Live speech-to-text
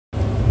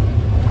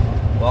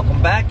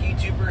Welcome back,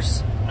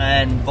 YouTubers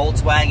and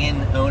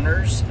Volkswagen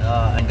owners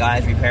and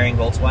guys repairing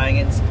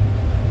Volkswagens.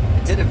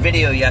 I did a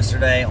video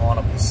yesterday on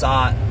a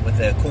Passat with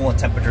a coolant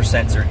temperature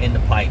sensor in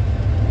the pipe.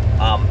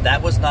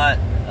 That was not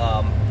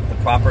the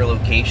proper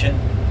location.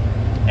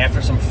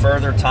 After some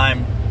further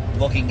time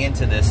looking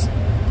into this,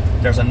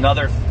 there's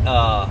another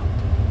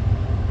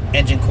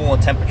engine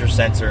coolant temperature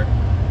sensor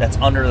that's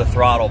under the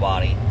throttle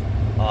body.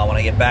 When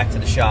I get back to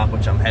the shop,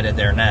 which I'm headed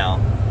there now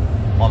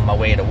on my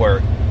way to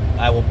work,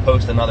 I will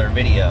post another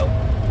video,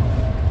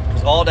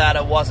 because all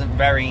data wasn't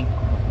very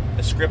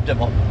descriptive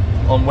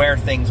on where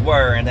things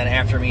were. And then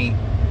after me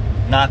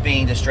not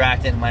being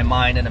distracted in my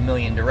mind in a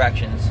million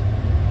directions,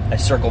 I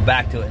circled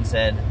back to it and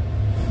said,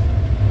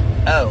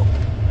 oh,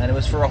 and it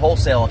was for a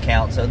wholesale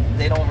account, so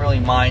they don't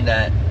really mind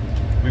that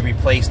we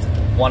replaced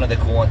one of the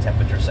coolant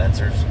temperature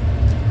sensors.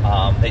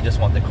 They just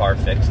want the car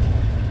fixed.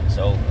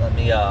 So let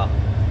me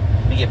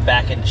get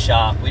back in the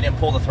shop. We didn't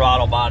pull the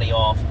throttle body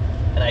off,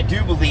 and I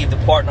do believe the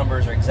part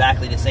numbers are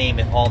exactly the same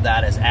if all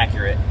data is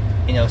accurate.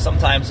 You know,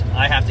 sometimes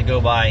I have to go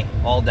by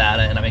all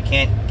data, and I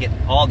can't get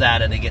all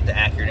data to get the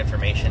accurate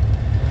information.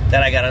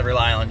 Then I got to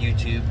rely on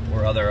YouTube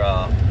or other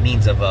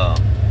means of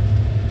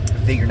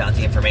figuring out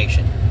the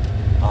information.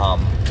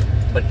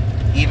 But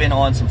even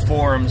on some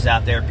forums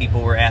out there,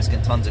 people were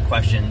asking tons of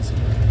questions,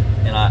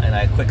 and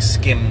I quick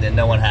skimmed and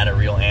no one had a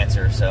real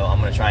answer. So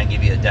I'm going to try and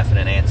give you a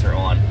definite answer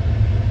on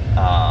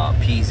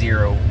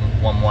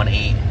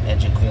Po118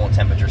 engine coolant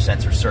temperature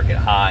sensor circuit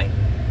high.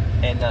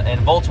 And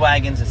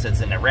Volkswagens, it's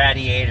in the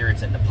radiator,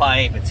 it's in the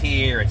pipe, it's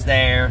here, it's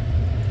there.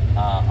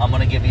 I'm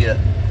going to give you a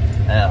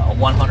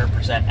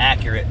 100%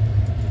 accurate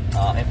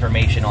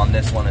information on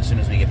this one as soon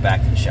as we get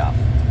back to the shop.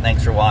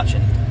 Thanks for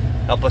watching.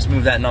 Help us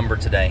move that number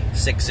today.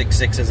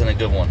 666 isn't a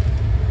good one.